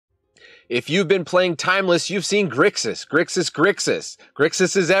If you've been playing Timeless, you've seen Grixis.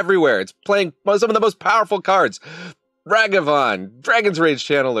 Grixis is everywhere. It's playing some of the most powerful cards. Ragavan, Dragon's Rage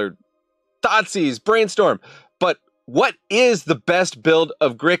Channeler, Thoughtseize, Brainstorm. But what is the best build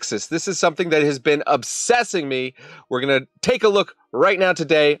of Grixis? This is something that has been obsessing me. We're going to take a look right now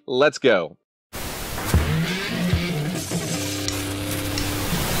today. Let's go.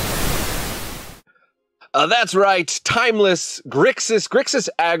 That's right, Timeless, Grixis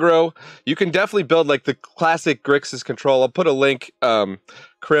aggro. You can definitely build like the classic Grixis control. I'll put a link.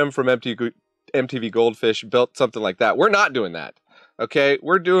 Krim from MTV Goldfish built something like that. We're not doing that, okay?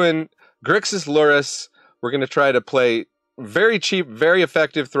 We're doing Grixis Lurrus. We're going to try to play very cheap, very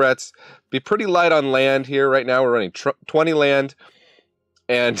effective threats. Be pretty light on land here. Right now we're running 20 land.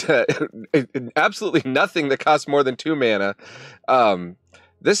 And absolutely nothing that costs more than 2 mana.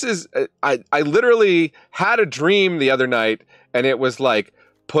 This is, I literally had a dream the other night, and it was like,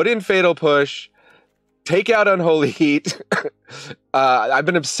 put in Fatal Push, take out Unholy Heat. I've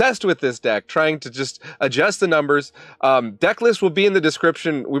been obsessed with this deck, trying to just adjust the numbers. Deck list will be in the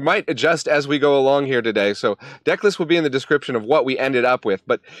description. We might adjust as we go along here today. So deck list will be in the description of what we ended up with.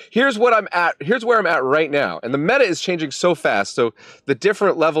 But here's what I'm at. Here's where I'm at right now. And the meta is changing so fast. So the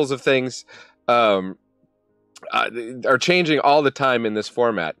different levels of things are changing all the time in this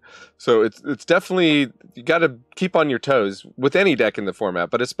format. So it's definitely, you got to keep on your toes with any deck in the format,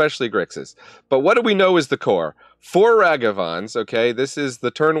 but especially Grixis. But what do we know is the core? 4 Ragavans, okay? This is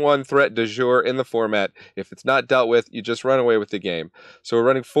the turn 1 threat du jour in the format. If it's not dealt with, you just run away with the game. So we're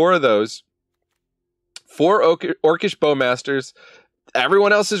running 4 of those. 4 Orcish Bowmasters.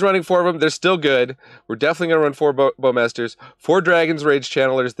 Everyone else is running 4 of them. They're still good. We're definitely going to run 4 Bowmasters. 4 Dragon's Rage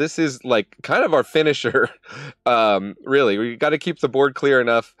Channelers. This is like kind of our finisher. Really, we got to keep the board clear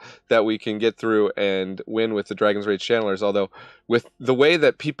enough that we can get through and win with the Dragon's Rage Channelers. Although, with the way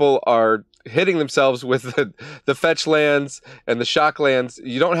that people are hitting themselves with the fetch lands and the shock lands,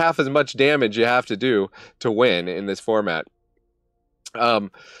 you don't have as much damage you have to do to win in this format.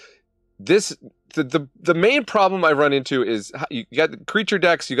 The main problem I run into is you got creature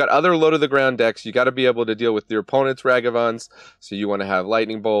decks, you got other low to the ground decks. You got to be able to deal with your opponent's Ragavans. So you want to have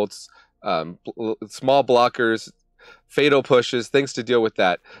lightning bolts, small blockers, fatal pushes, things to deal with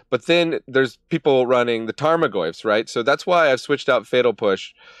that. But then there's people running the Tarmogoyfs, right? So that's why I've switched out fatal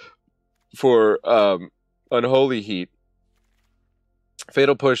push for Unholy Heat.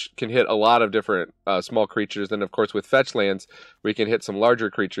 Fatal Push can hit a lot of different small creatures, and of course with fetch lands we can hit some larger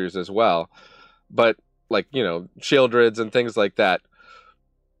creatures as well. But like, you know, Sheoldreds and things like that.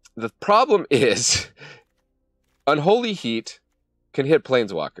 The problem is Unholy Heat can hit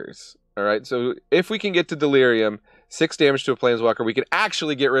Planeswalkers. All right, so if we can get to Delirium, 6 damage to a Planeswalker, we can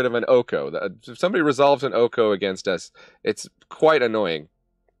actually get rid of an Oko. If somebody resolves an Oko against us, it's quite annoying.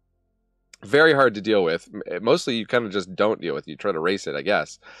 Very hard to deal with. Mostly you kind of just don't deal with it. You try to race it, I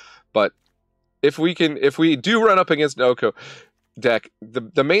guess. But if we do run up against an Oko deck,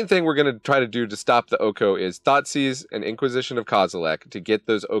 the main thing we're going to try to do to stop the Oko is Thoughtseize and Inquisition of Kozilek to get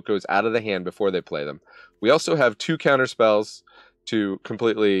those Okos out of the hand before they play them. We also have 2 counter spells to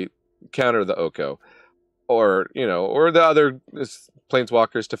completely counter the Oko. Or, you know, or the other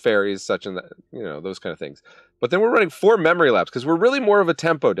Planeswalkers to fairies, such and that, you know, those kind of things. But then we're running 4 Memory Lapse because we're really more of a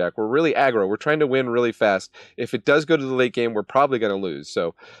tempo deck. We're really aggro. We're trying to win really fast. If it does go to the late game, we're probably going to lose.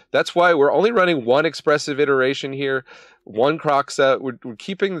 So that's why we're only running 1 expressive iteration here, 1 Croxa. We're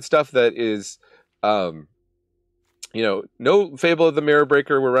keeping the stuff that is, you know, no Fable of the Mirror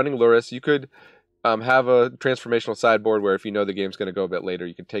Breaker. We're running Lurrus. You could have a transformational sideboard where if you know the game's going to go a bit later,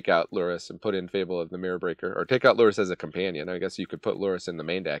 you can take out Lurrus and put in Fable of the Mirror Breaker, or take out Lurrus as a companion. I guess you could put Lurrus in the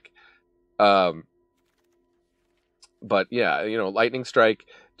main deck. But yeah, you know, Lightning Strike,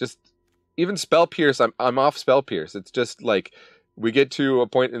 just even Spell Pierce, I'm off Spell Pierce. It's just like we get to a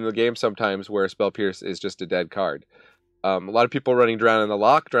point in the game sometimes where Spell Pierce is just a dead card. A lot of people are running Drown in the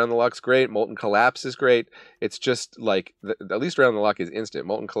Loch. Drown in the Loch's great. Molten Collapse is great. It's just like, at least Drown in the Loch is instant.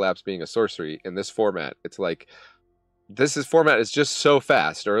 Molten Collapse being a sorcery in this format, it's like, format is just so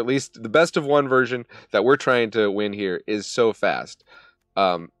fast, or at least the best of 1 version that we're trying to win here is so fast.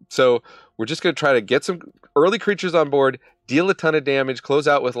 So we're just going to try to get some early creatures on board, deal a ton of damage, close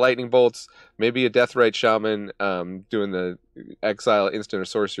out with lightning bolts, maybe a Deathrite Shaman doing the exile instant or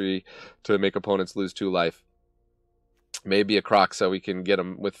sorcery to make opponents lose 2 life. Maybe a Croc so we can get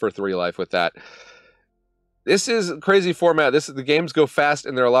them for 3 life with that. This is a crazy format. The games go fast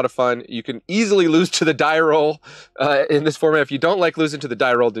and they're a lot of fun. You can easily lose to the die roll in this format. If you don't like losing to the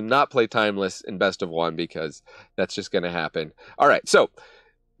die roll, do not play Timeless in best of 1 because that's just going to happen. All right, so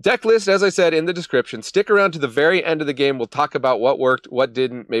Deck list, as I said, in the description. Stick around to the very end of the game. We'll talk about what worked, what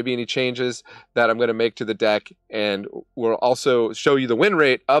didn't, maybe any changes that I'm going to make to the deck. And we'll also show you the win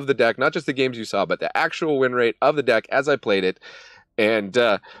rate of the deck, not just the games you saw, but the actual win rate of the deck as I played it. And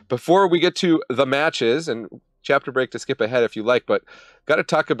before we get to the matches, and chapter break to skip ahead if you like, but got to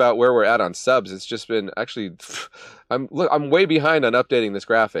talk about where we're at on subs. It's just been actually, I'm way behind on updating this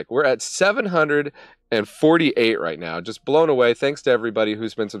graphic. We're at 748 right now, just blown away. Thanks to everybody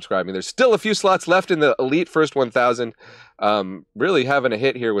who's been subscribing. There's still a few slots left in the elite first 1,000. Really having a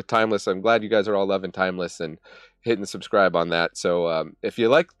hit here with Timeless. I'm glad you guys are all loving Timeless and hitting subscribe on that. So if you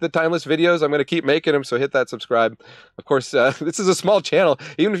like the Timeless videos, I'm going to keep making them, so hit that subscribe. Of course, this is a small channel.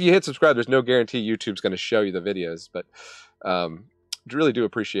 Even if you hit subscribe, there's no guarantee YouTube's going to show you the videos, but really do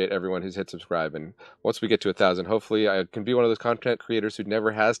appreciate everyone who's hit subscribe. And once we get to 1,000, hopefully I can be one of those content creators who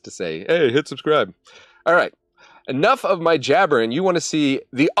never has to say, hey, hit subscribe. All right. Enough of my jabbering. You want to see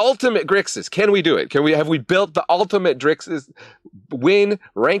the ultimate Grixis. Can we do it? Have we built the ultimate Grixis? Win,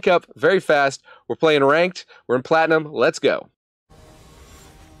 rank up very fast. We're playing ranked. We're in platinum. Let's go.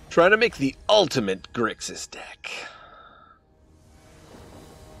 Trying to make the ultimate Grixis deck.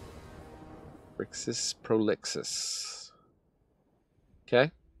 Grixis Prolixis. Okay.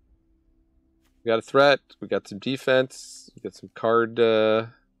 We got a threat. We got some defense. We got some card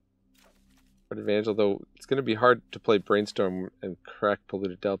advantage, although it's going to be hard to play Brainstorm and crack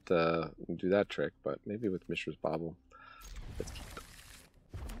Polluted Delta and do that trick, but maybe with Mishra's Bobble. Let's keep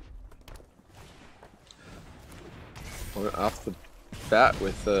it. Off the bat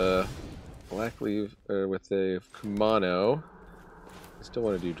with a Black Leaf, or with a Kumano. I still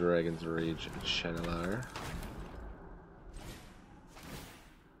want to do Dragon's Rage Channeler.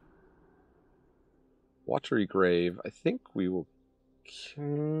 Watery Grave. I think we will...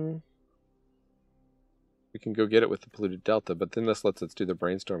 We can go get it with the Polluted Delta, but then this lets us do the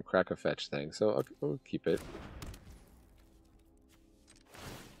Brainstorm Crack-a-Fetch thing, so I'll keep it.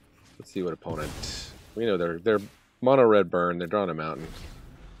 Let's see what opponent... We know they're mono-red burn, they're drawing a mountain.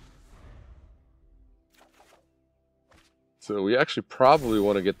 So we actually probably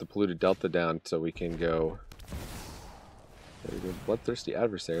want to get the Polluted Delta down so we can go... There we go, Bloodthirsty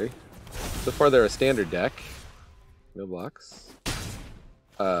Adversary. So far they're a standard deck. No blocks.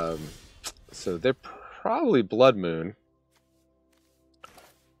 So they're probably Blood Moon.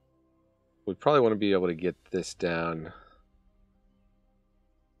 We probably want to be able to get this down.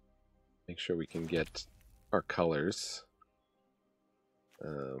 Make sure we can get our colors.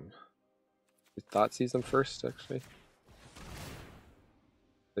 We thought sees them first, actually.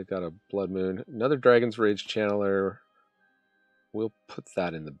 They've got a Blood Moon. Another Dragon's Rage Channeler. We'll put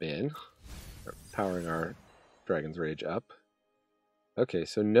that in the bin. Powering our Dragon's Rage up. Okay,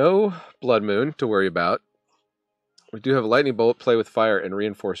 so no Blood Moon to worry about. We do have a Lightning Bolt, Play with Fire, and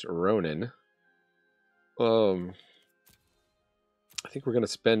Reinforce Ronin. I think we're going to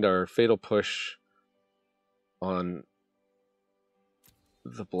spend our Fatal Push on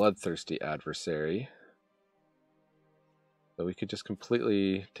the Bloodthirsty Adversary. So we could just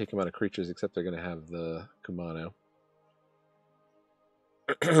completely take them out of creatures, except they're going to have the Kumano.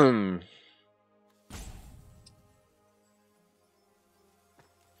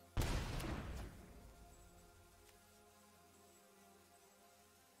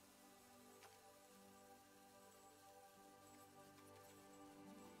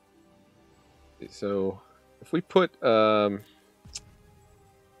 So if we put an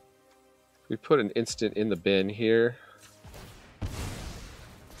instant in the bin here,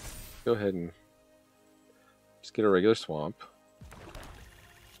 go ahead and just get a regular swamp.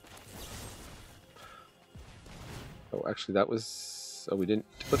 Oh, actually that was... Oh, we didn't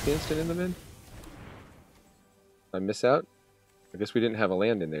put the instant in the bin? Did I miss out? I guess we didn't have a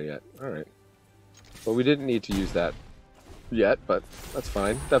land in there yet. Alright. Well, we didn't need to use that yet, but that's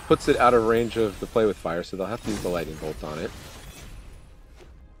fine. That puts it out of range of the Play with Fire, so they'll have to use the Lightning Bolt on it.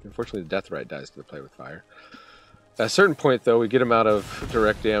 Unfortunately, the Death Rite dies to the Play with Fire. At a certain point, though, we get them out of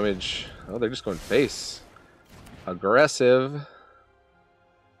direct damage. Oh, they're just going face. Aggressive.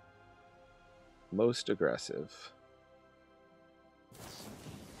 Most aggressive.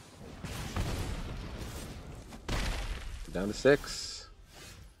 Down to 6.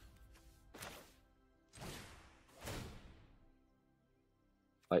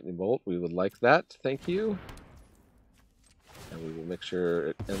 Lightning Bolt, we would like that, thank you. And we will make sure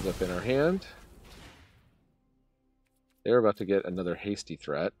it ends up in our hand. They're about to get another hasty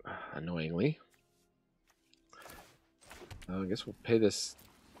threat, annoyingly. I guess we'll play this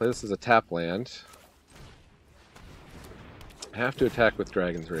as a tap land. Have to attack with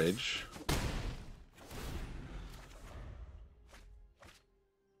Dragon's Rage.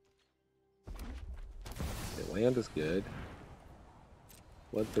 land is good.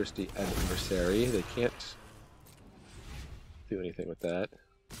 Bloodthirsty adversary. They can't do anything with that.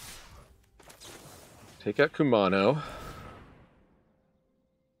 Take out Kumano.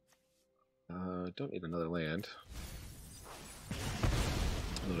 Don't need another land.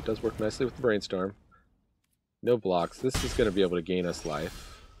 Although it does work nicely with the Brainstorm. No blocks. This is going to be able to gain us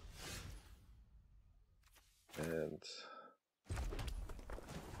life. And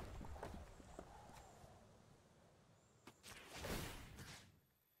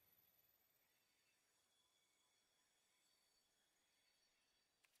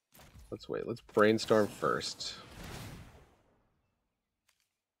let's wait. Let's Brainstorm first.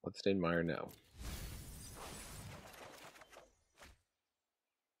 Bloodstained Mire, no.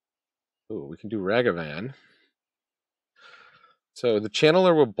 Ooh, we can do Ragavan. So the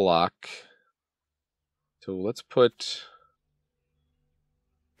Channeler will block. So let's put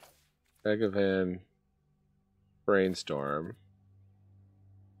Ragavan, Brainstorm.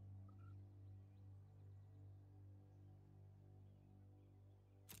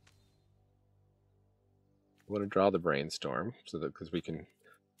 I want to draw the Brainstorm so that because we can,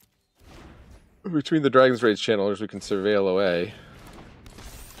 between the Dragon's Rage Channelers, we can surveil away.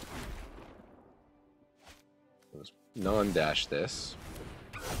 Let's non-dash this.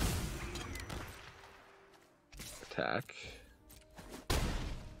 Attack.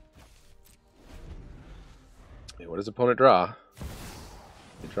 Hey, what does opponent draw?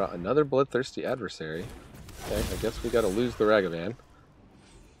 They draw another Bloodthirsty Adversary. Okay, I guess we gotta lose the Ragavan.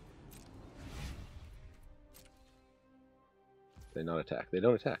 They not attack. They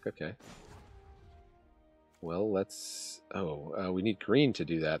don't attack, okay. Well, let's... Oh, we need green to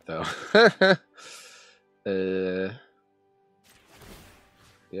do that, though.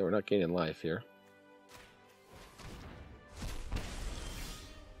 Yeah, we're not gaining life here.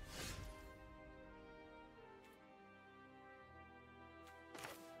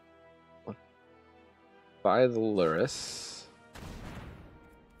 Buy the Luris.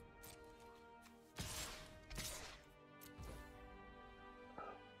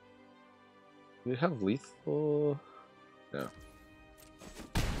 Do we have lethal? No.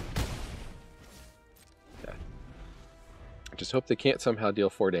 Okay. I just hope they can't somehow deal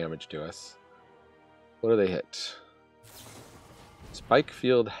 4 damage to us. What do they hit? Spike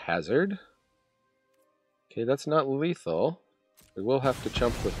Field Hazard. Okay, that's not lethal. We will have to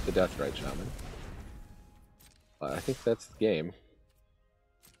chump with the Deathrite Shaman. I think that's the game.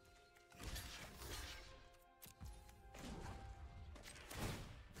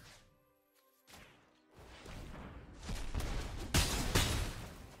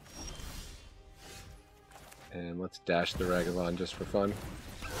 And let's dash the Ragavan just for fun.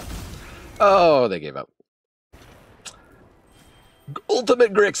 Oh, they gave up.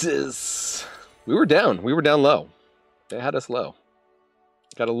 Ultimate Grixis! We were down. We were down low. They had us low.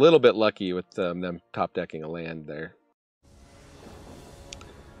 Got a little bit lucky with them top decking a land there.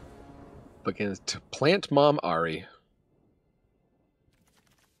 Against Plant Mom Ari.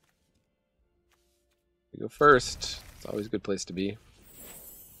 We go first. It's always a good place to be.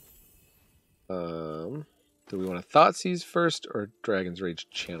 Do we want to Thoughtseize first or Dragon's Rage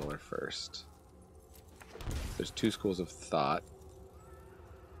Channeler first? There's 2 schools of thought.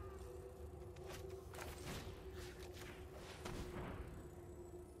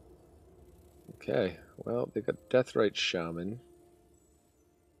 Okay, well, they got Deathrite Shaman.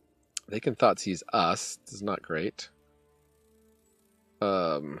 They can Thoughtseize us. This is not great.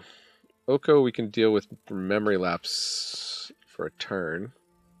 Oko, we can deal with Memory Lapse for a turn.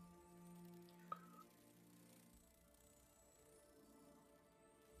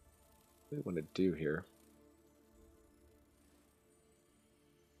 What do we want to do here?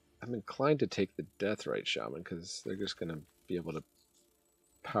 I'm inclined to take the Deathrite Shaman because they're just going to be able to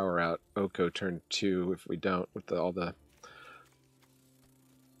power out Oko turn 2 if we don't with all the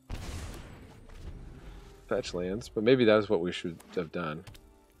fetch lands. But maybe that was what we should have done.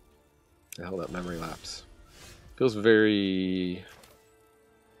 I held up Memory Lapse. Feels very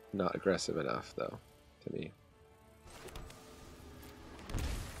not aggressive enough though to me.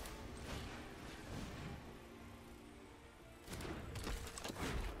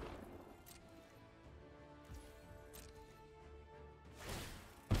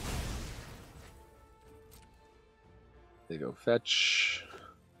 They go fetch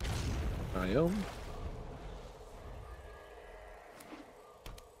Biome.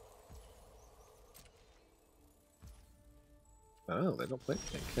 Oh, they don't play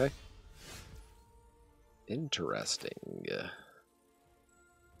anything. Okay. Interesting.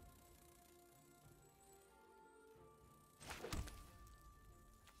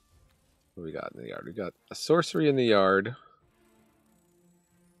 What do we got in the yard? We got a sorcery in the yard.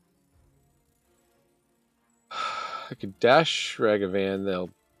 I could dash Ragavan. They'll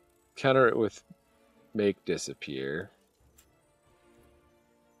counter it with make disappear.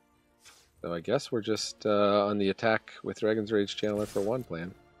 So I guess we're just on the attack with Dragon's Rage Channeler for one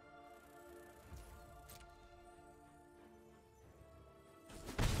plan.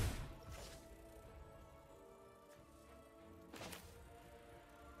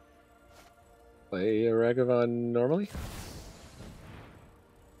 Play a Ragavan normally.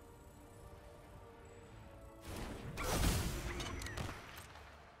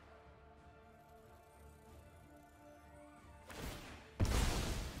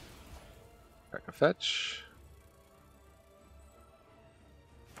 Back a fetch.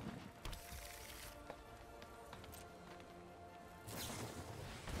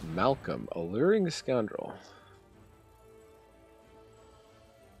 Malcolm, Alluring Scoundrel.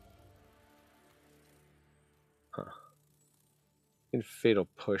 Huh. In Fatal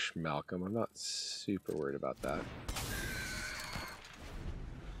Push Malcolm. I'm not super worried about that.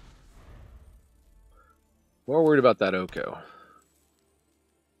 More worried about that Oko.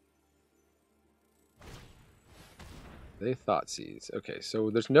 They Thoughtseize. Okay, so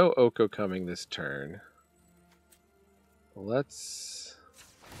there's no Oko coming this turn. Let's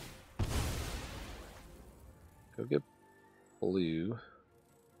go get blue.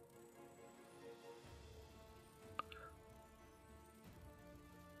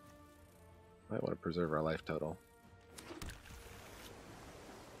 Might want to preserve our life total.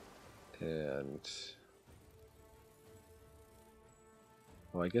 And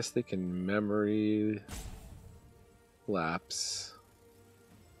well, I guess they can memory lapse.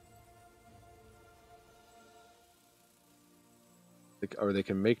 Or they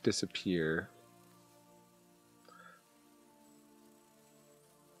can make disappear.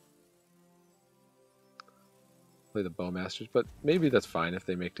 Play the Bowmasters, but maybe that's fine if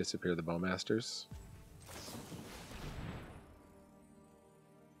they make disappear the Bowmasters.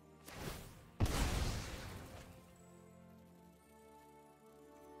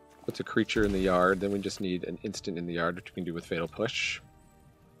 Puts a creature in the yard, then we just need an instant in the yard, which we can do with Fatal Push.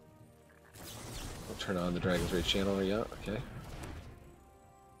 We'll turn on the Dragon's Rage Channeler, yeah, okay.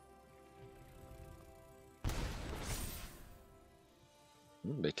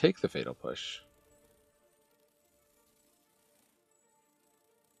 They take the Fatal Push.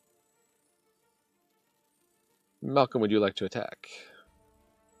 Malcolm, would you like to attack?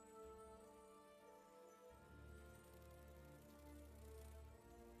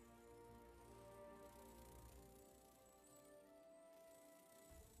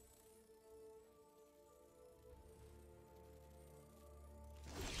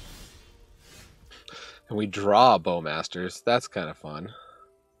 And we draw Bowmasters. That's kind of fun.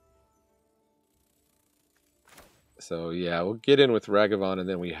 So yeah, we'll get in with Ragavan and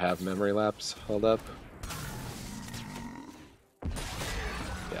then we have Memory Lapse held up.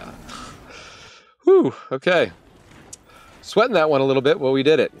 Yeah. Whew, okay. Sweating that one a little bit. Well, we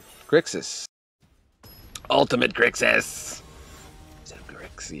did it. Grixis. Ultimate Grixis. So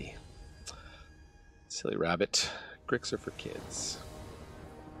Grixie. Silly rabbit. Grix are for kids.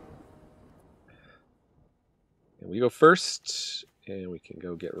 And we go first, and we can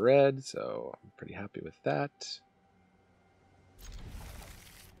go get red, so I'm pretty happy with that.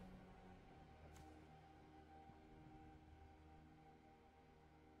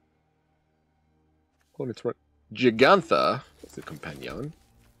 Opponent's run Gigantha with the companion.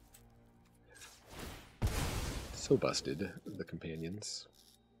 So busted, the companions.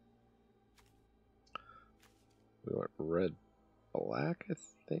 We want red, black, I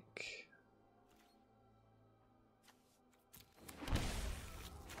think.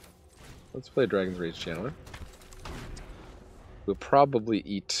 Let's play Dragon's Rage Channeler. We'll probably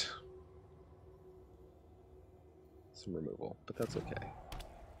eat some removal, but that's okay.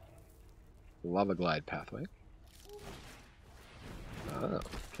 Lava Glide Pathway. Oh,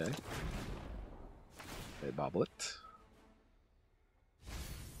 okay. They bobble it.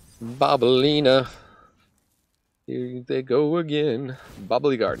 Bobblina. Here they go again.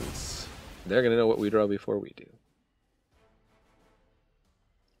 Bobbly Gardens. They're going to know what we draw before we do.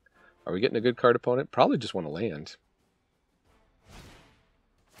 Are we getting a good card opponent? Probably just want to land.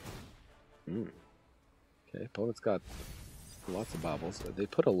 Okay, opponent's got lots of bobbles. They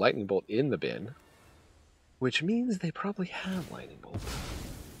put a Lightning Bolt in the bin, which means they probably have Lightning Bolt.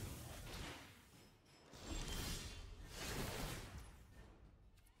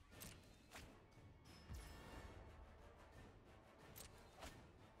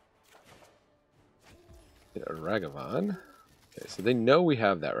 Get a Ragavan. Okay, so they know we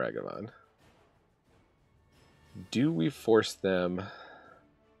have that Ragavan. do we force them?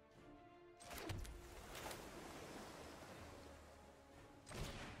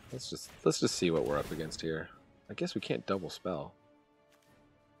 Let's just see what we're up against here. I guess we can't double spell.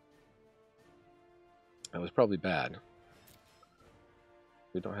 That was probably bad.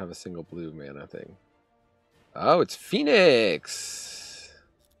 We don't have a single blue mana thing. Oh, it's Phoenix!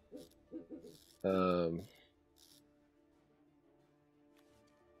 I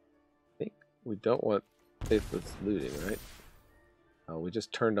think we don't want Faithless looting, right? Oh, we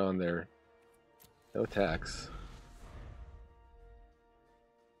just turned on their no tax.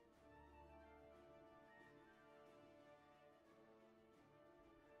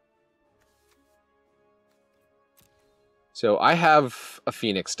 So I have a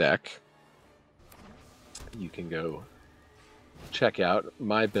Phoenix deck. You can go check out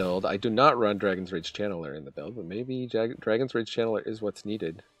my build. I do not run Dragon's Rage Channeler in the build, but maybe Dragon's Rage Channeler is what's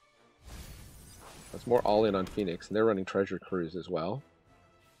needed. It's more all in on Phoenix, and they're running Treasure Cruise as well.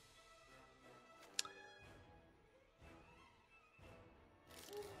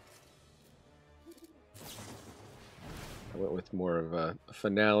 I went with more of a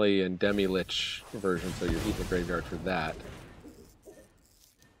Finale and Demi-Lich version, so you're eating the graveyard for that.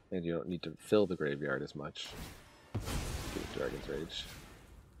 And you don't need to fill the graveyard as much. Get Dragon's Rage.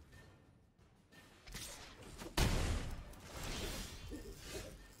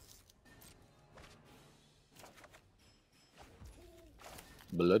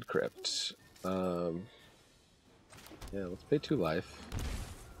 Blood Crypt. Yeah, let's pay 2 life.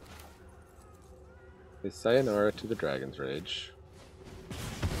 Say sayonara to the Dragon's Rage.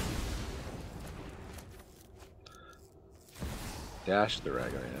 Dash the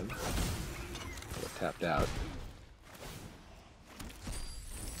Ragavan. Tapped out.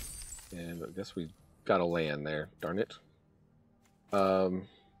 And I guess we got a land there. Darn it. I don't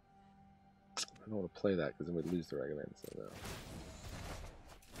want to play that because then we'd lose the Ragavan. So no.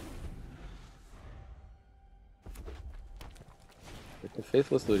 Take the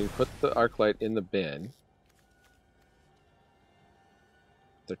Faithless Looting, put the Arclight in the bin.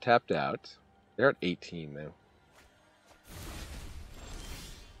 They're tapped out. They're at 18 now.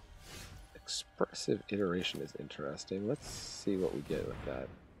 Expressive Iteration is interesting. Let's see what we get with that.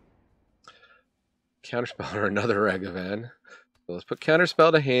 Counterspell or another Ragavan. So let's put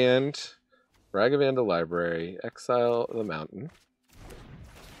Counterspell to hand, Ragavan to library, exile the mountain.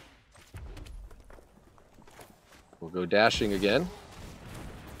 We'll go dashing again.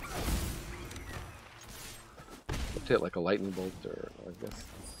 Hit like a lightning bolt, or I guess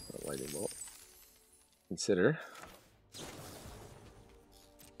not a lightning bolt. Consider.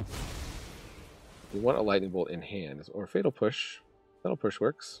 We want a lightning bolt in hand, or fatal push. Fatal push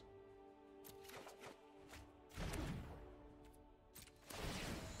works.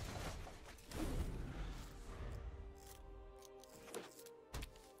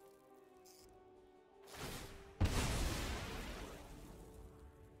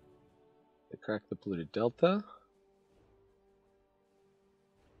 They crack the polluted delta.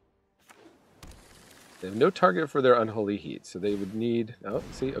 They have no target for their Unholy Heat, so they would need... Oh,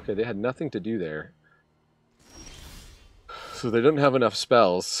 see, okay, they had nothing to do there. So they don't have enough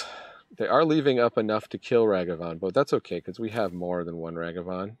spells. They are leaving up enough to kill Ragavan, but that's okay, because we have more than one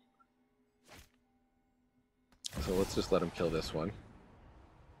Ragavan. So let's just let them kill this one.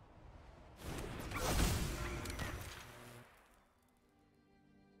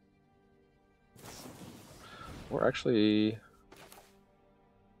 Or actually...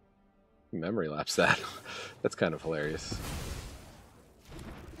 memory lapse that. That's kind of hilarious.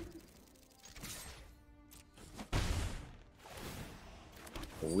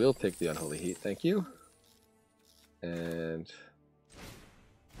 We'll take the Unholy Heat, thank you. And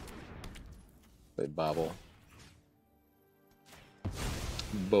they bobble.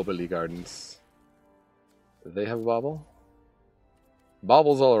 Bobbly Gardens. Do they have a bobble?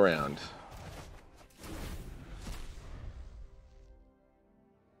 Bobbles all around.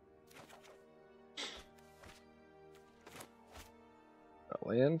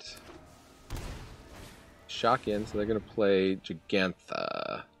 Land. Shock in, so they're going to play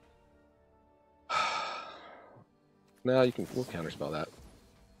Gigantha. No, we'll counterspell that.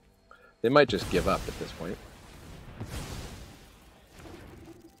 They might just give up at this point.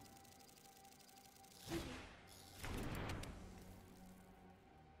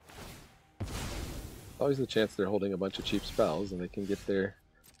 Always the chance they're holding a bunch of cheap spells and they can get their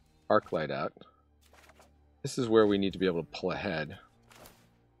Arclight out. This is where we need to be able to pull ahead.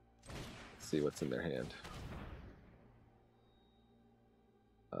 See what's in their hand.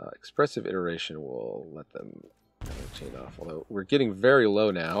 Expressive Iteration will let them chain off, although we're getting very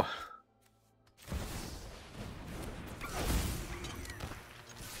low now.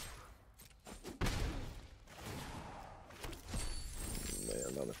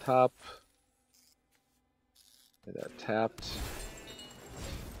 top. Get that tapped.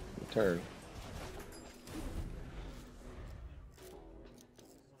 Turn.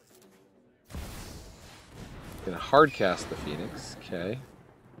 Gonna hard cast the Phoenix. Okay.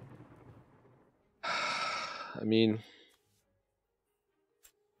 I mean,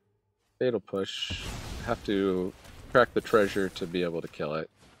 fatal push. Have to crack the treasure to be able to kill it.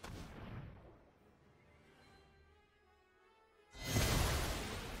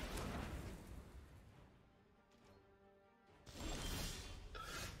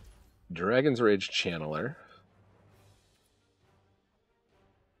 Dragon's Rage Channeler.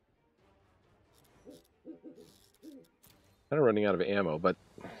 Kind of running out of ammo, but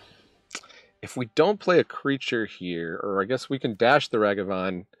if we don't play a creature here, or I guess we can dash the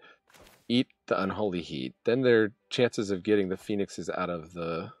Ragavan, eat the Unholy Heat, then their chances of getting the Phoenixes out of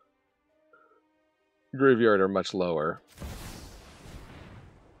the graveyard are much lower.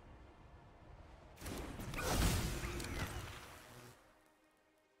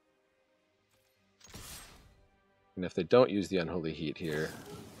 And if they don't use the Unholy Heat here...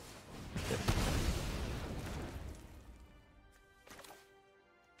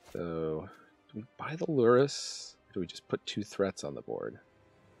 So, do we buy the Lurrus? Or do we just put 2 threats on the board?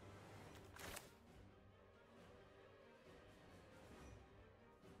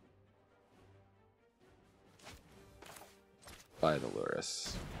 Buy the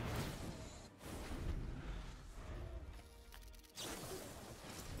Lurrus.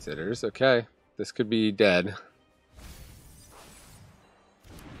 Sitters, okay. This could be dead.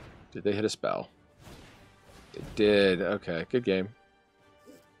 Did they hit a spell? They did. Okay, good game.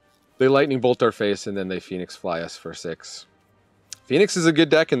 They lightning bolt our face and then they Phoenix fly us for 6. Phoenix is a good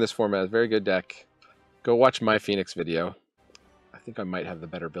deck in this format. Very good deck. Go watch my Phoenix video. I think I might have the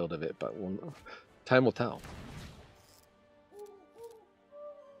better build of it, but time will tell.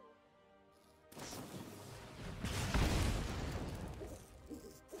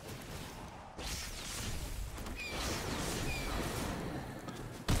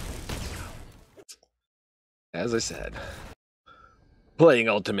 As I said, playing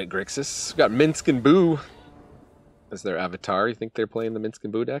Ultimate Grixis. We've got Minsk and Boo as their avatar. You think they're playing the Minsk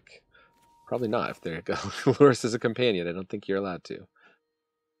and Boo deck? Probably not. If they're Lurrus as a companion, I don't think you're allowed to.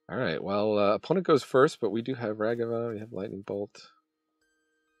 All right, well, opponent goes first, but we do have Ragavan. We have Lightning Bolt.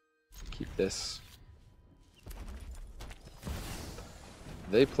 Keep this.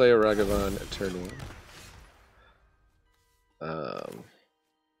 They play a Ragavan at turn 1.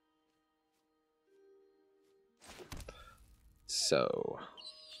 So,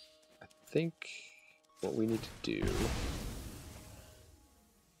 I think what we need to do...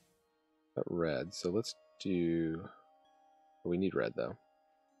 Got red, so let's do... We need red, though.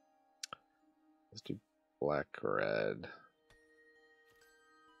 Let's do black, red.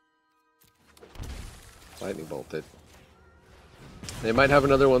 Lightning bolted. They might have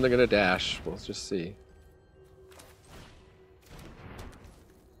another one they're going to dash. We'll just see.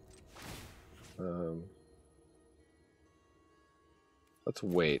 Let's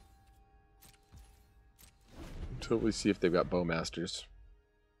wait until we see if they've got Bowmasters.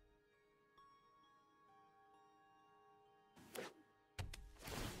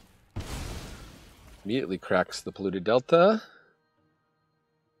 Immediately cracks the Polluted Delta.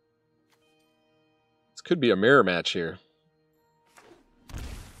 This could be a mirror match here.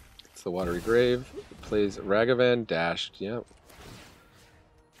 It's the Watery Grave. It plays Ragavan, dashed. Yep.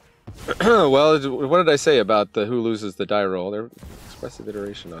 Well, what did I say about the who loses the die roll? They're expressive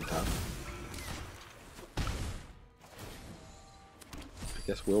iteration on top. I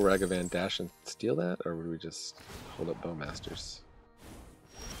guess will Ragavan dash and steal that, or would we just hold up Bowmasters?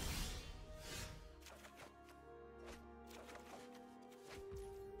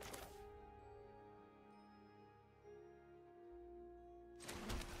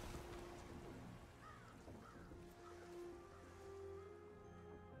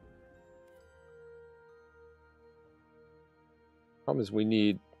 Problem is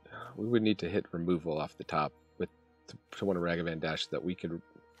we would need to hit removal off the top with to want a Ragavan dash so that we could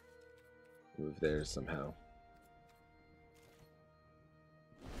move theirs somehow.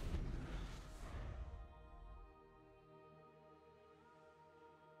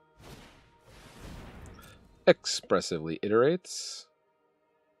 Expressively iterates.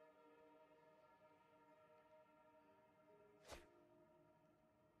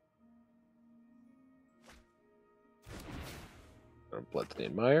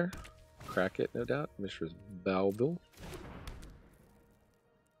 Bloodstained Mire. Crack it, no doubt. Mishra's Bauble.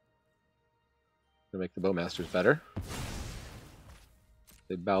 Gonna make the Bowmasters better.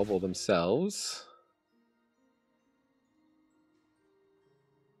 They Bauble themselves.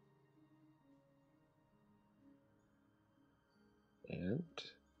 And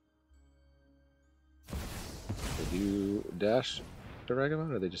they do dash the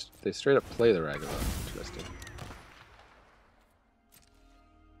Ragavan, or they straight up play the Ragavan? Interesting.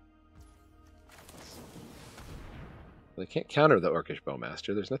 They can't counter the Orcish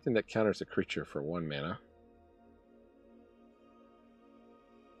Bowmaster. There's nothing that counters a creature for 1 mana.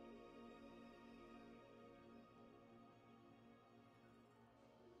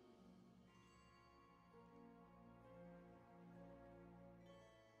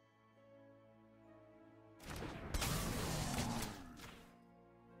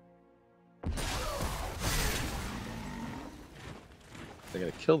 They're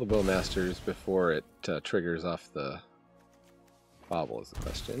going to kill the Bowmasters before it triggers off the bobble is the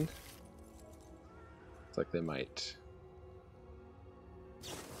question. Looks like they might.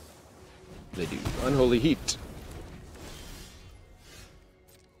 They do. Unholy Heat.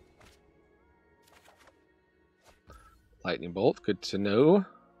 Lightning Bolt, good to know.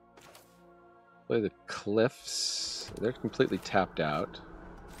 Play the Cliffs. They're completely tapped out.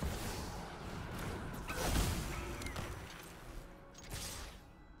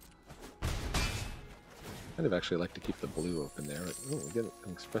 I'd actually like to keep the blue open there. Oh, we get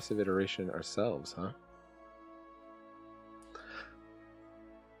an expressive iteration ourselves, huh?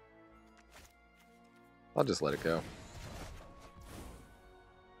 I'll just let it go.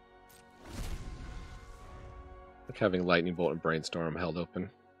 Like having Lightning Bolt and Brainstorm held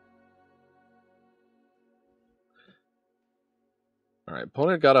open. Alright,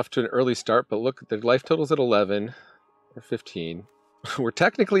 opponent got off to an early start, but look, their life total's at 11 or 15. We're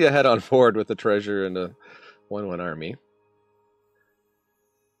technically ahead on board with a treasure and a 1/1 army.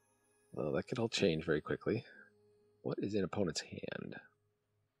 Well, that could all change very quickly. What is in opponent's hand?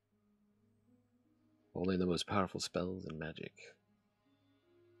 Only the most powerful spells and magic.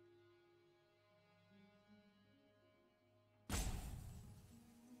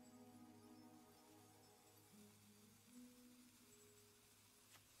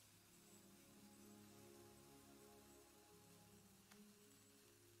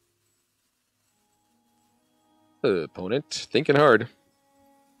 Opponent, thinking hard.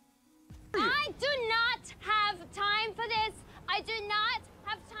 I do not have time for this. I do not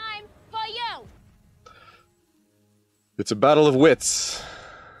have time for you. It's a battle of wits.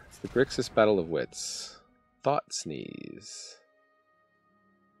 It's the Grixis battle of wits. Thought Sneeze.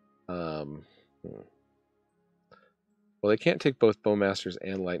 Well, they can't take both Bowmasters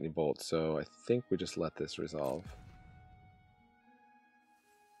and Lightning Bolt, so I think we just let this resolve.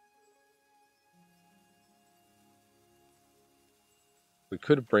 We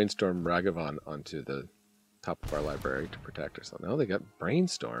could have Brainstorm Ragavan onto the top of our library to protect ourselves. No, they got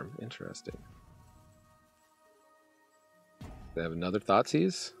Brainstorm. Interesting. They have another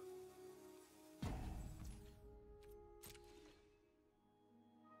Thoughtseize?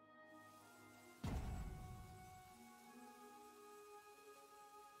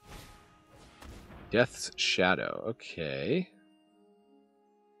 Death's Shadow. Okay.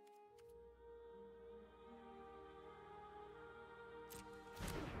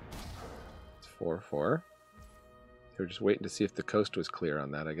 It's 4/4. They were just waiting to see if the coast was clear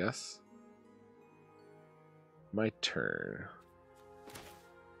on that, I guess. My turn.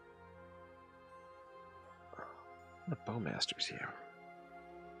 What a Bowmasters here.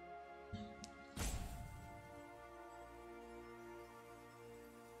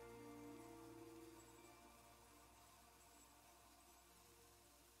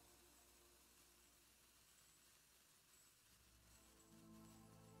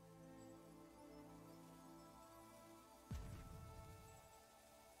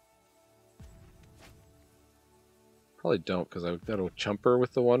 Probably don't, because I've got a Chumper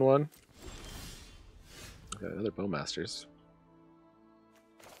with the 1/1. Got other Bowmasters.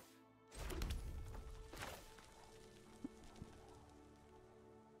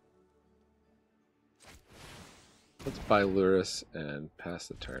 Let's buy Luris and pass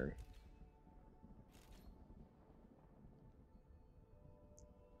the turn.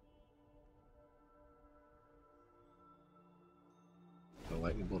 The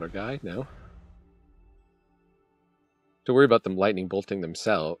Lightning Bolt our guy? No. To worry about them lightning bolting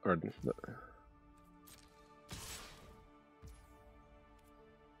themselves, or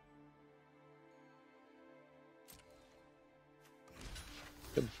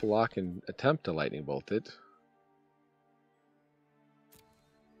could block and attempt to lightning bolt it.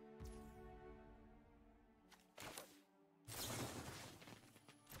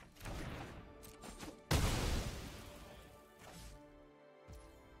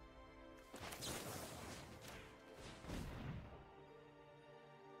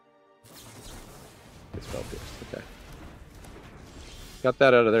 Okay. Got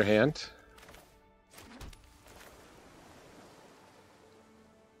that out of their hand.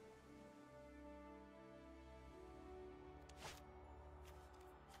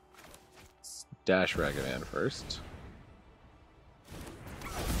 Let's dash Ragavan first.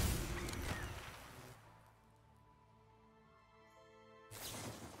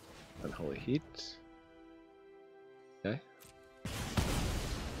 Unholy Heat. Okay.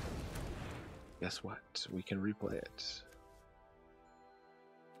 Guess what? We can replay it.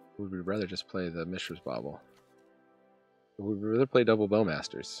 Would we rather just play the Mishra's Bauble? Would we rather play double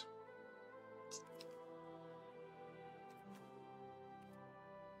Bowmasters?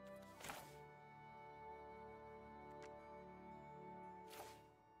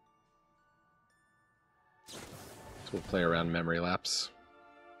 So we'll play around memory lapse.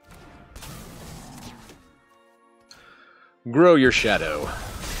 Grow your shadow.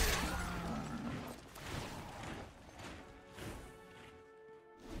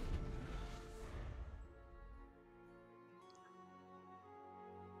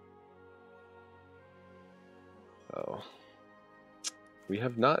 Oh. We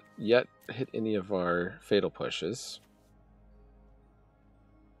have not yet hit any of our fatal pushes.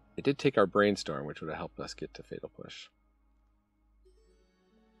 It did take our Brainstorm, which would have helped us get to fatal push.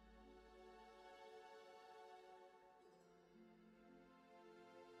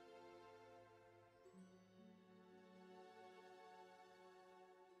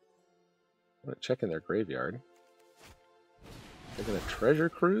 I'm going to check in their graveyard. They're going to treasure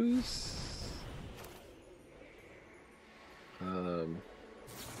cruise.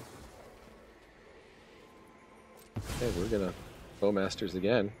 Okay, we're going to Bowmasters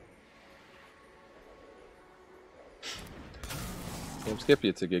again. Game Skippy,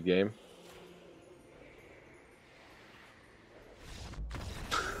 it's a good game.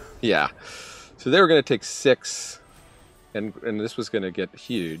 Yeah. So they were going to take 6, and this was going to get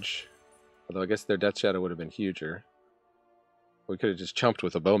huge. Although I guess their Death Shadow would have been huger. We could have just chumped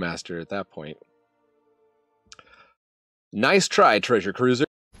with a Bowmaster at that point. Nice try, Treasure Cruiser.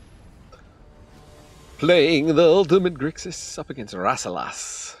 Playing the ultimate Grixis up against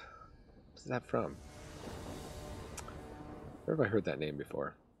Rassalas. What's that from? Where have I heard that name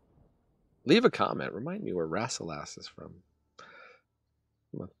before? Leave a comment. Remind me where Rassalas is from.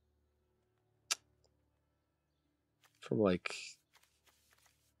 From like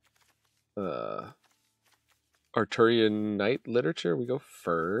Arturian Knight literature. We go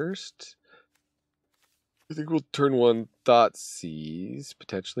first. I think we'll turn 1 Thoughtseize,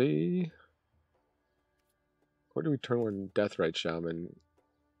 potentially. Or do we turn 1 Deathrite Shaman?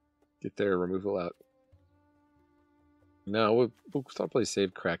 Get their removal out. No, we'll probably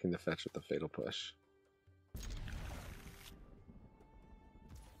save cracking the fetch with the Fatal Push.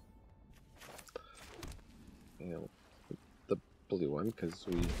 You know, the blue one, because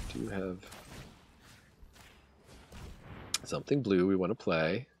we do have something blue we want to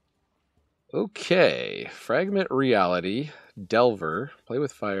play. Okay, Fragment Reality, Delver, Play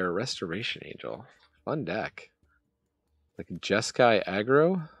with Fire, Restoration Angel. Fun deck. Like Jeskai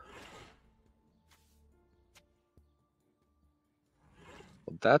aggro.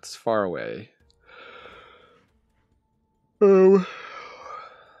 Well, that's far away.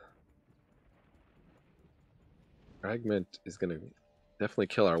 Fragment is going to definitely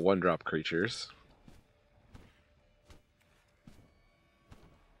kill our 1-drop creatures.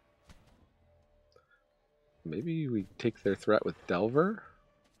 Maybe we take their threat with Delver?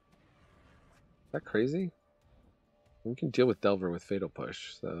 Is that crazy? We can deal with Delver with Fatal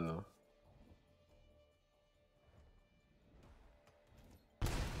Push, so... I'll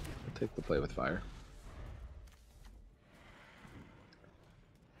take the Play with Fire.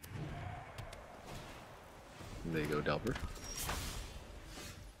 And there you go, Delver.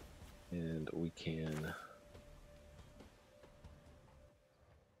 And we can...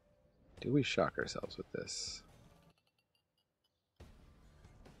 Do we shock ourselves with this?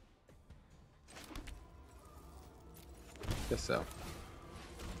 Guess so.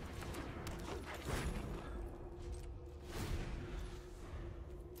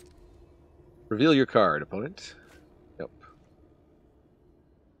 Reveal your card, opponent. Nope.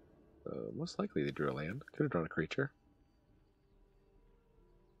 Most likely they drew a land. Could have drawn a creature.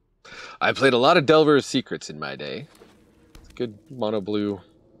 I played a lot of Delver's Secrets in my day. It's a good mono blue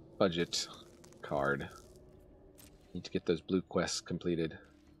budget card. Need to get those blue quests completed.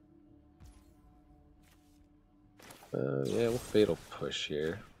 Yeah, we'll Fatal Push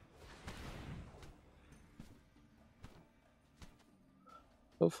here.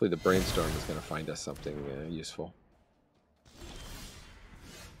 Hopefully the Brainstorm is going to find us something useful.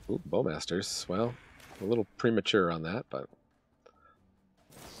 Ooh, Bowmasters. Well, a little premature on that, but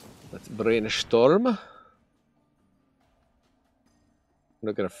Let's brainstorm. I'm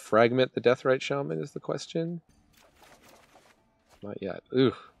not going to fragment the Deathrite Shaman is the question. Not yet.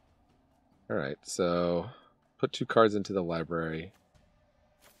 Ooh. Alright, so put 2 cards into the library.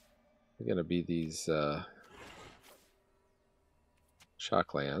 They're going to be these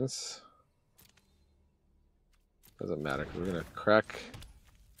Shocklands. Doesn't matter, because we're going to crack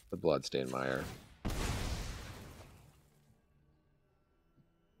the Bloodstained Mire.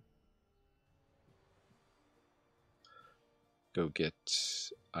 Go get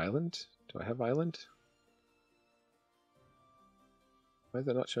Island. Do I have Island? Why is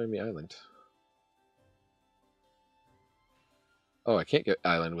that not showing me Island? Oh, I can't get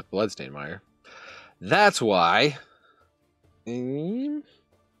Island with Bloodstained Mire. That's why. So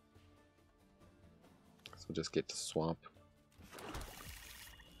we'll just get to Swamp.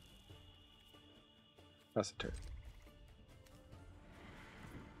 Pass a turn.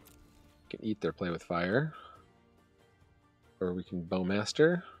 Can eat their Play with Fire. Or we can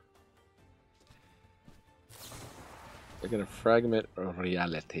Bowmaster. They're going to fragment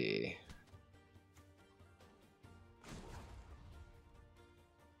reality.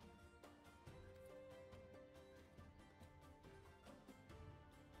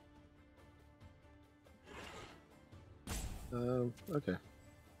 Okay.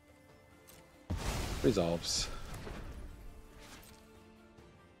 Resolves.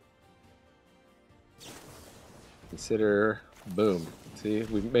 Consider. Boom. See,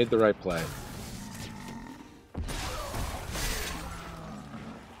 we made the right play.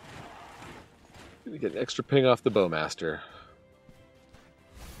 We get an extra ping off the Bowmaster.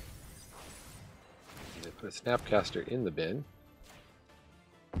 Put a Snapcaster in the bin.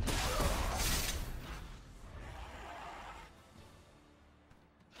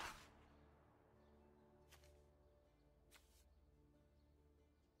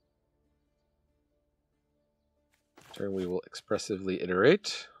 Turn we will expressively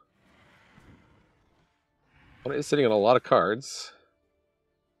iterate. Opponent is sitting on a lot of cards.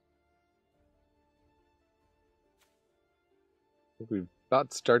 I think we've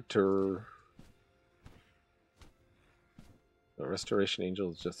about to start to... The Restoration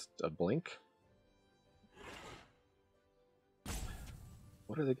Angel is just a blink.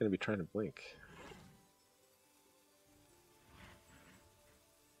 What are they going to be trying to blink?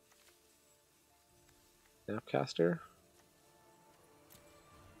 Snapcaster?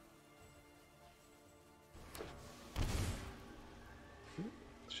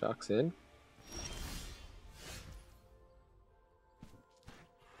 Shocks in.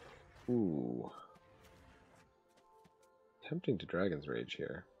 Ooh. Tempting to Dragon's Rage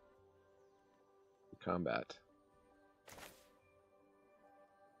here. Combat.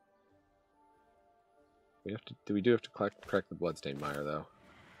 We do have to crack the Bloodstained Mire though.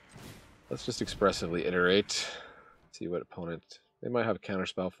 Let's just expressively iterate. See what opponent... They might have a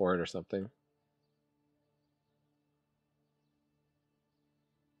counterspell for it or something.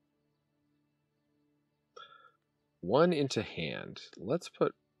 One into hand. Let's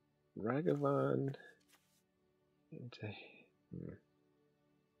put Ragavan into...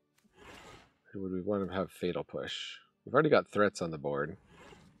 Or would we want to have Fatal Push? We've already got threats on the board.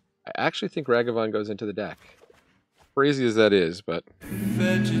 I actually think Ragavan goes into the deck. Crazy as that is, but...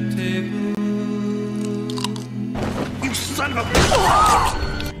 Vegetable. You son of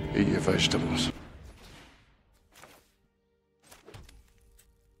a... Eat your vegetables.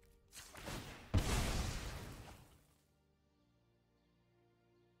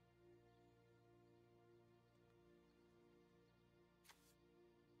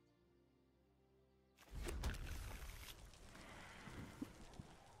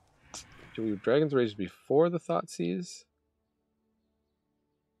 Do we Dragon's Rage before the Thoughtseize?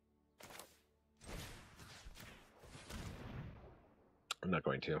 I'm not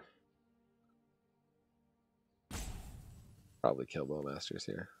going to. Probably kill Bowmasters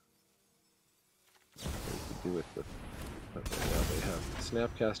here. What do we do with the... Okay, now they have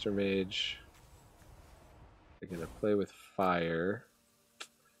Snapcaster Mage. They're going to play with fire.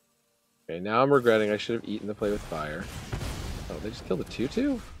 Okay, now I'm regretting I should have eaten the play with fire. Oh, they just killed a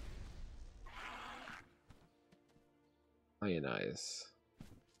 2/2? Ionize.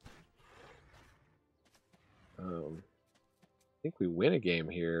 I think we win a game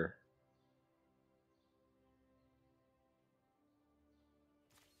here.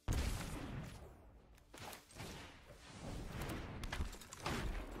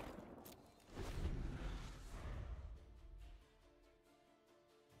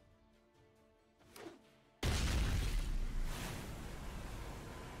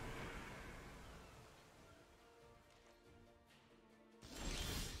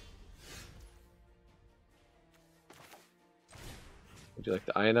 Would you like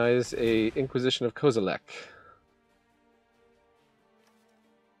to ionize a Inquisition of Kozilek?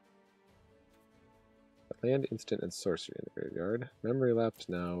 Land, instant, and sorcery in the graveyard. Memory lapse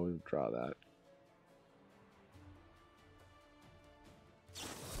now. We'll draw that.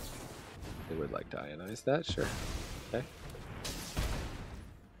 They would like to ionize that, sure. Okay.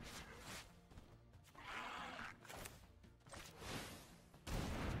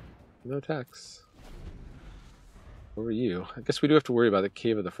 No attacks. What were you? I guess we do have to worry about the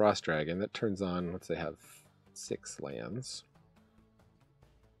Cave of the Frost Dragon. That turns on, let's say, have 6 lands.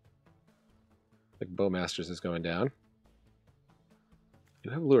 Like Bowmasters is going down. You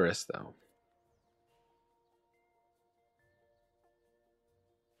have Luris, though.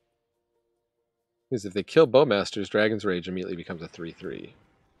 Because if they kill Bowmasters, Dragon's Rage immediately becomes a 3/3.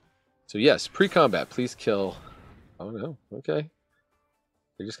 So yes, pre-combat, please kill... Oh no, okay.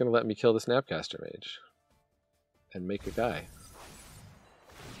 You're just going to let me kill the Snapcaster Mage. And make a guy.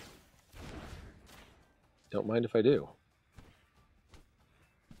 Don't mind if I do.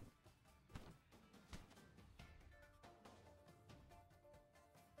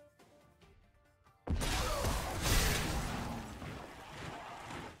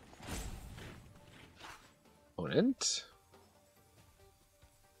 Opponent.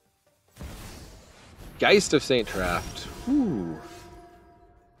 Geist of Saint Traft. Ooh.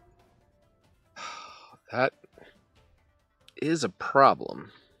 That is a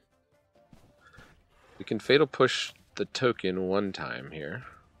problem. We can Fatal Push the token one time here.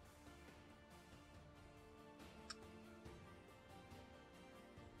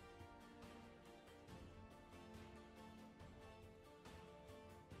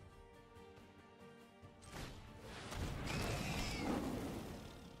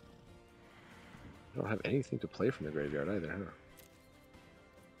 I don't have anything to play from the graveyard either, huh?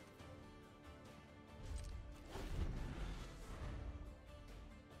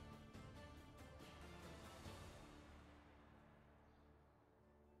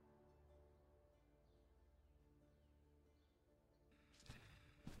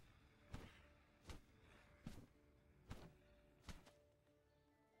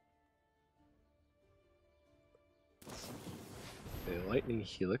 A Lightning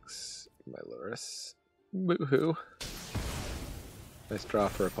Helix, my Luris. Woohoo. Nice draw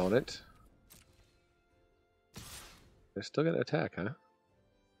for opponent. They're still gonna attack, huh?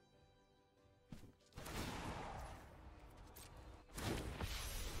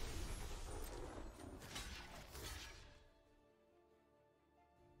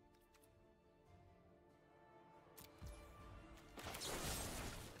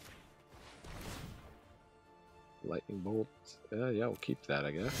 Lightning bolt. Yeah, we'll keep that,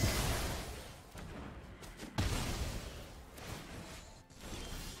 I guess.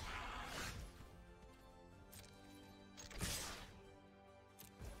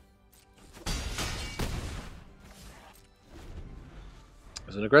 It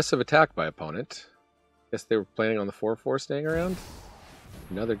was an aggressive attack by opponent. Guess they were planning on the 4/4 staying around.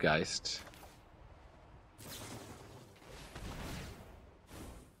 Another Geist.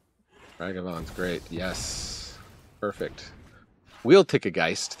 Ragavan's great. Yes. Perfect. We'll take a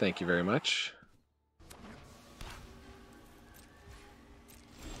Geist, thank you very much.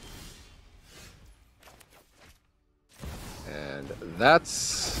 And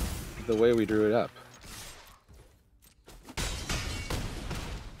that's the way we drew it up.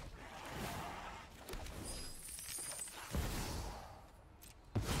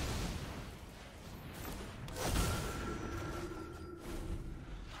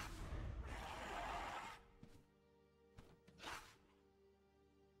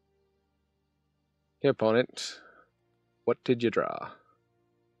 Okay, opponent, what did you draw?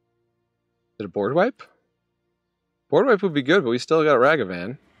 Is it a board wipe? Board wipe would be good, but we still got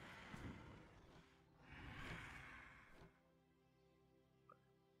Ragavan.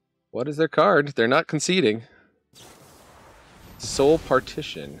 What is their card? They're not conceding. Soul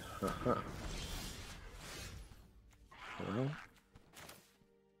Partition. Uh-huh. Well,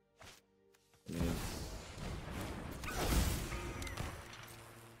 I mean,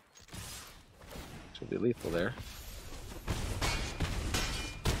 should be lethal there.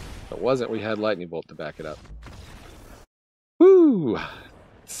 If it wasn't, we had Lightning Bolt to back it up. Woo!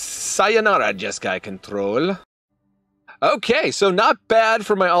 Sayonara, Jeskai control. Okay, so not bad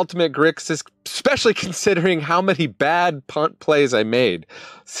for my ultimate Grixis, especially considering how many bad punt plays I made.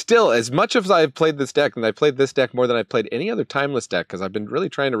 Still, as much as I've played this deck, and I played this deck more than I've played any other Timeless deck, because I've been really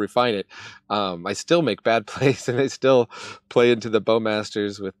trying to refine it, I still make bad plays, and I still play into the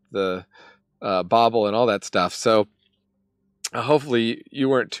Bowmasters with the Bobble and all that stuff. So hopefully you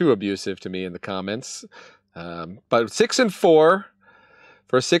weren't too abusive to me in the comments. But 6 and 4,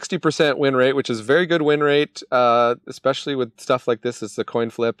 for a 60% win rate, which is a very good win rate, especially with stuff like this. It's the coin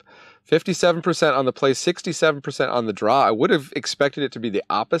flip. 57% on the play, 67% on the draw. I would have expected it to be the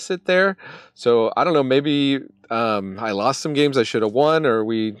opposite there. So I don't know, maybe I lost some games I should have won, or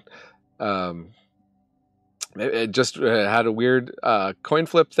we it just had a weird coin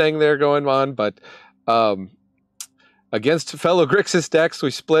flip thing there going on. But against fellow Grixis decks,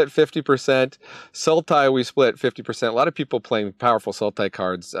 we split 50%. Sultai, we split 50%. A lot of people playing powerful Sultai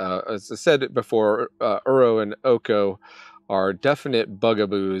cards. As I said before, Uro and Oko are definite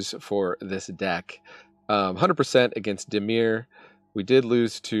bugaboos for this deck. 100% against Dimir. We did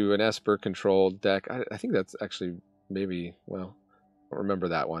lose to an Esper-controlled deck. I think that's actually maybe, well, I don't remember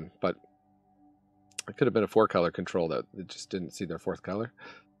that one, but it could have been a 4-color control that just didn't see their 4th color.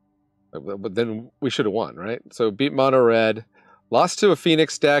 But then we should have won, right? So beat mono red, lost to a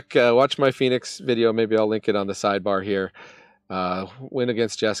Phoenix deck. Watch my Phoenix video. Maybe I'll link it on the sidebar here. Win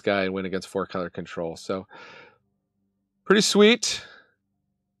against Jeskai and win against 4-color control. So pretty sweet.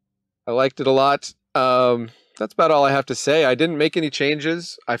 I liked it a lot. That's about all I have to say. I didn't make any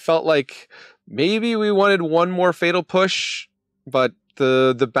changes. I felt like maybe we wanted one more fatal push, but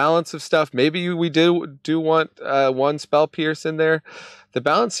the balance of stuff, maybe we do want one spell pierce in there. The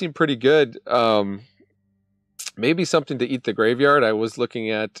balance seemed pretty good. Maybe something to eat the graveyard. I was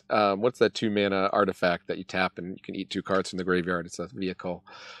looking at what's that 2-mana artifact that you tap and you can eat 2 cards from the graveyard. It's a vehicle.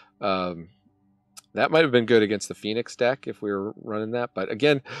 That might have been good against the Phoenix deck if we were running that. But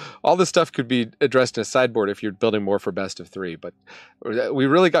again, all this stuff could be addressed in a sideboard if you're building more for best of 3. But we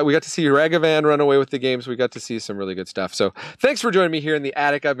got to see Ragavan run away with the games. We got to see some really good stuff. So thanks for joining me here in the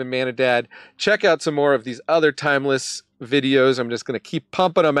attic. I've been Mana Dad. Check out some more of these other Timeless videos. I'm just going to keep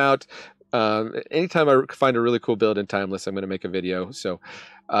pumping them out. Anytime I find a really cool build in Timeless, I'm going to make a video. So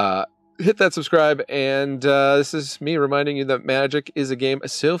hit that subscribe. And this is me reminding you that Magic is a game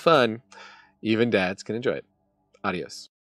so fun, even dads can enjoy it. Adios.